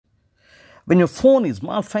When your phone is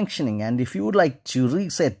malfunctioning and if you would like to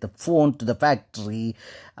reset the phone to the factory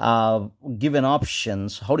given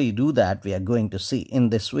options, how do you do that? We are going to see in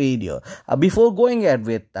this video. Before going ahead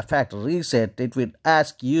with the factory reset, it will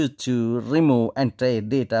ask you to remove entire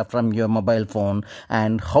data from your mobile phone,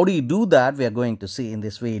 and how do you do that? We are going to see in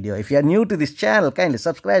this video. If you are new to this channel, kindly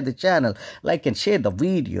subscribe the channel, like and share the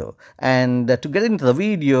video. And to get into the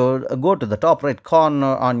video, go to the top right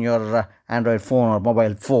corner on your Android phone or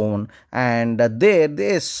mobile phone, and there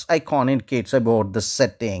this icon indicates about the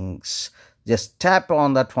settings. Just tap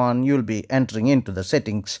on that one. You'll be entering into the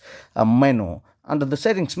settings menu. Under the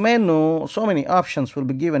settings menu, so many options will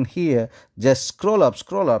be given here. Just scroll up.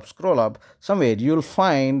 Somewhere you'll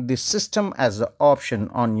find the system as an option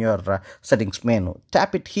on your settings menu.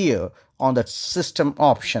 Tap it here on that system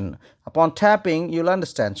option. Upon tapping, you'll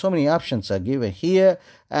understand so many options are given here,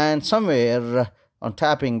 and somewhere on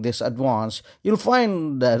tapping this advanced, you'll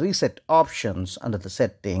find the reset options under the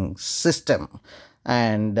settings system.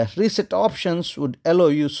 And reset options would allow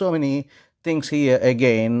you so many things here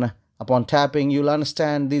again. Upon tapping, you'll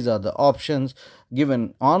understand these are the options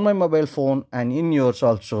given on my mobile phone and in yours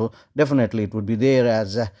also. Definitely it would be there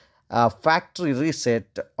as a factory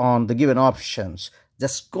reset on the given options.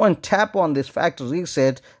 Just go and tap on this factory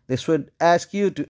reset. This would ask you to